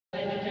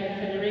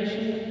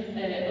Federation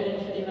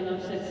of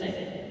Evenas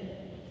Sensei.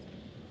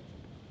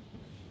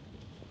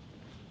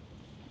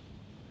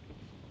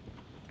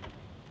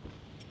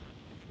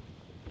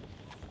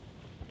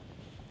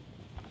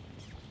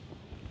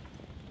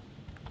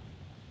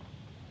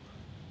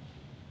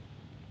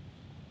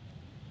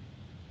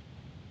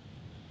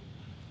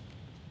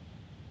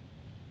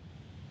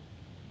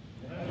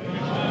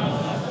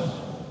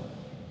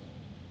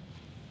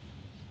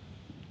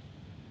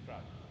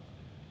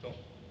 So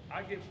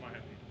I give my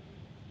hand.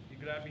 You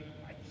grab me,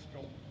 I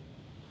strong.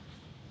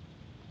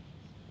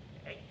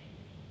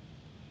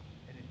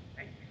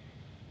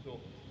 So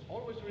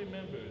always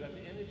remember that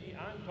the energy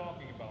I'm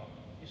talking about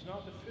is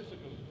not the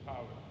physical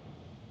power,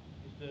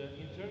 it's the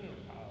internal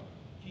power.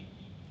 Keep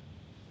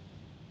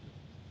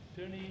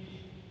turning.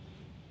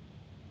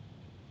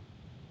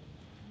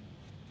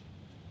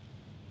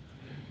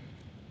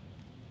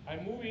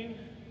 I'm moving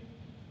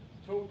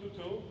toe to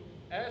toe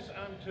as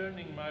I'm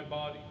turning my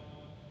body.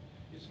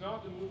 It's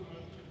not a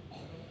movement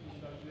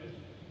like this.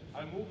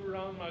 I move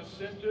around my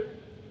center,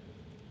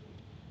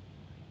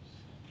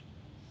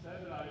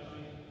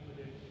 stabilizing with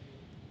it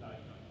like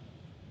that.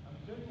 I'm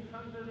turning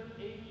 180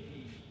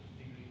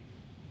 degrees,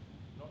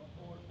 not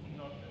more,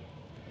 not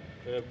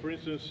less. For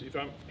instance, if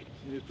I'm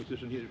in this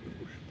position here, you can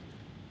push.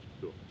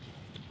 So,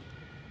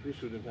 this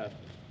shouldn't happen.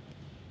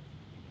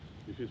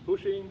 If he's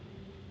pushing,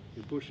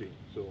 you're pushing.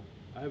 So,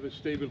 I have a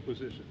stable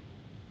position.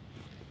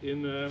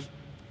 In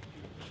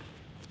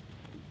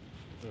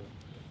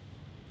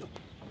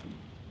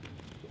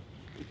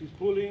if he's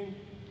pulling,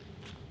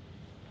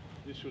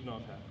 this should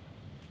not happen.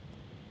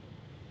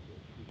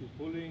 If he's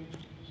pulling,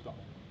 stop.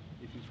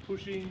 If he's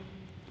pushing,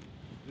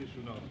 this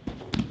should not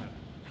happen.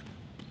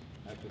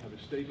 I have to have a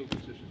stable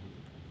position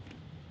here.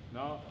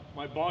 Now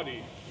my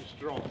body is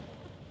strong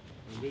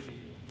and ready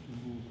to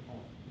move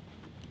on.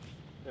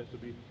 It has to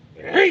be,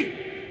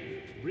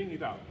 hey! Bring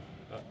it out.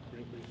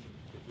 Bring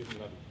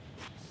it out.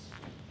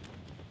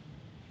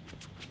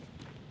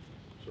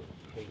 So,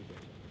 hold it down.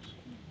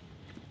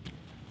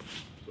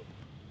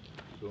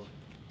 So,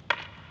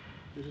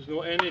 this is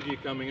no energy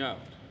coming out.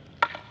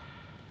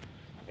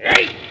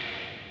 Hey!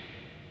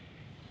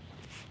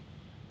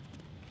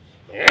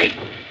 Hey!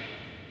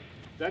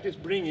 That is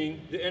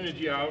bringing the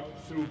energy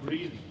out through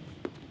breathing.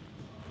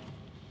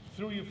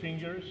 Through your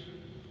fingers,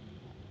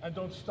 and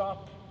don't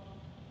stop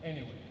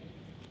anyway.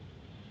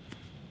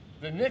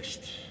 The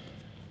next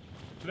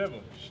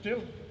level,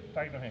 still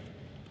tight hand.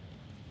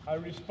 I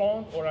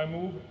respond or I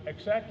move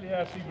exactly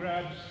as he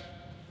grabs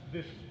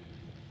this.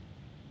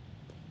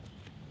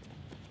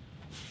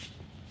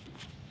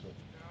 So,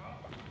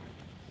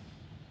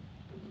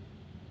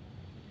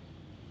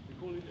 we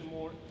call it a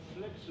more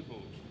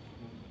flexible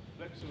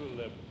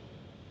level.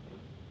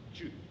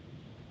 Ju,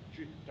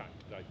 tight,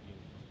 like in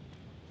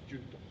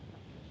judo,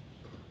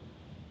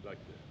 like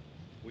the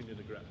wind in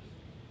the grass.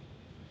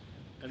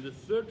 And the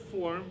third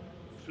form,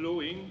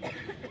 flowing,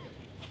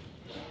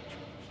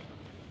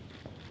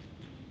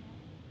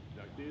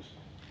 like this,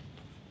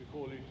 we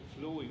call it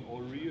flowing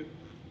or rear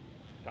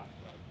tap,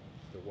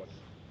 the water.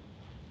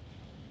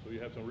 So you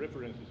have some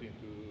references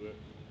into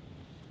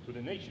to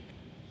the nation.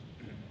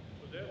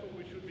 So therefore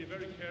we should be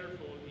very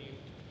careful in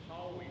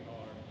how we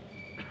are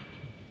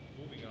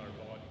moving our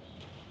bodies.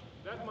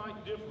 That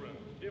might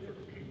differ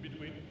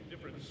between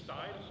different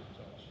styles and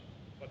such,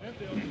 but then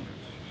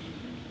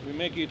we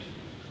make it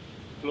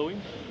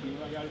flowing in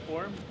a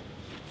form.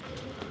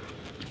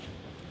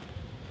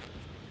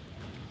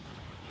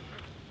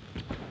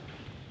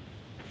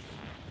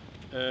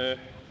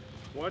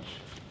 Watch.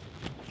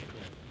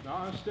 Now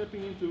I'm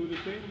stepping into the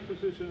same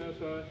position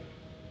as I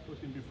was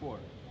in before.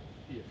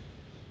 Here.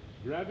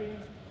 Grabbing,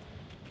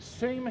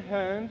 same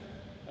hand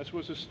as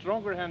was a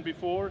stronger hand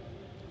before,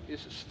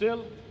 is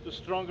still the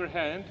stronger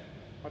hand,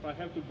 but I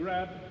have to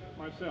grab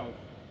myself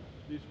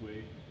this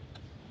way.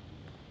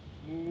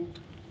 Move.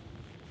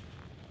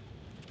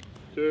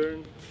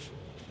 Turn.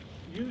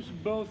 Use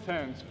both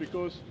hands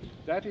because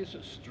that is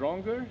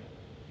stronger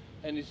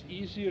and it's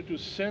easier to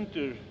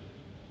center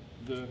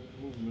the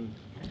movement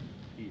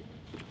here.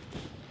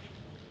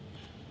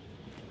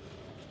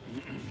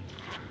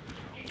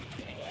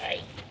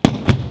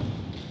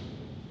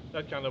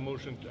 That kind of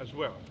motion as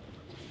well.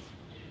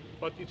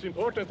 But it's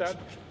important that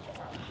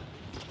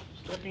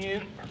stepping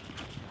in,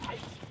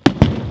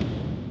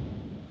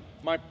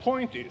 my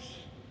point is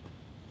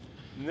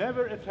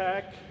never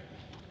attack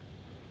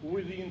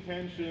with the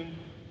intention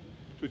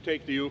to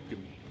take the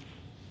ukemi.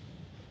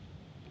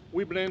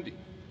 We blend it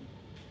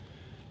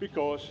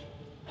because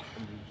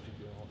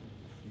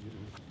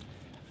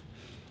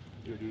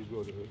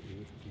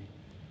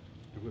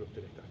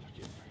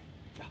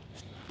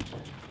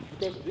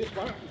this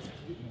one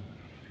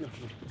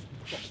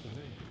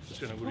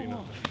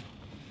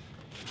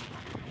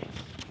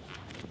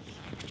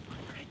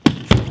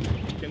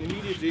can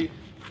immediately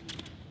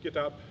get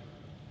up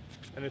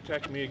and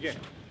attack me again.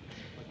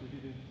 But we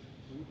didn't.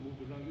 We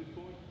moved around this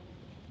point,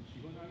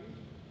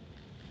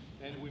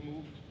 and we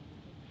moved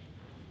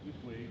this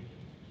way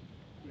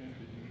to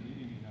enter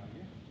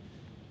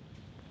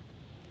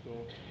the So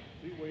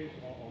 3 ways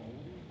of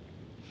moving.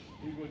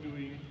 We were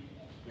doing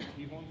the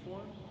Tiffen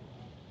form.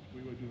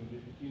 We were doing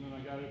the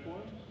Inonagare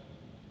form.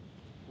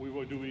 We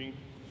were doing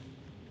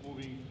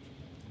moving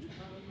this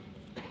hand,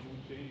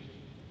 we change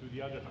to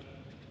the other hand.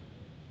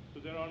 So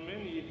there are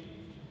many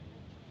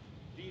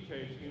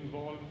details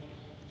involved.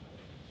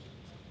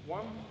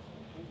 One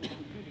movement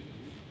we didn't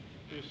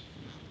do is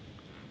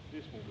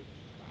this movement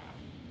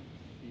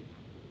here.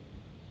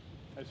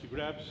 As he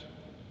grabs,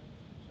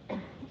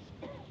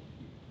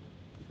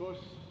 because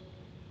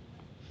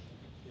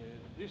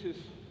this is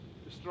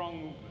a strong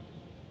movement.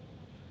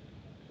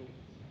 So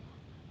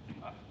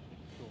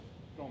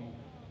strong movement.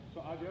 So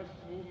I just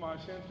move my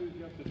center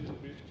just a little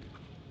bit,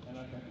 and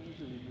I can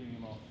easily bring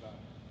him off that.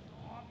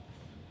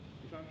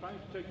 If I'm trying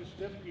to take a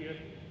step here,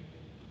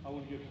 I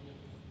will get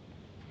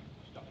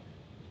stuck.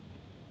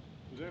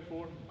 So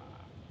therefore,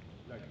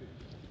 like this.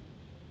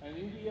 And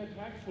in the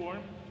attack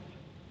form,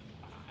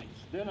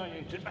 then I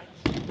interact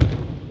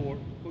for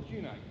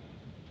Kojinai.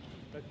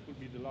 That would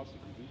be the last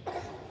thing.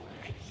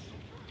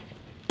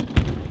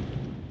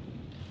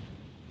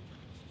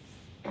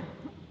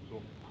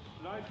 So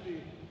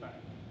slightly back.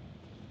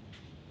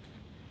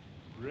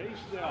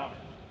 Raise the arm,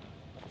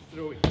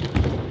 throw it.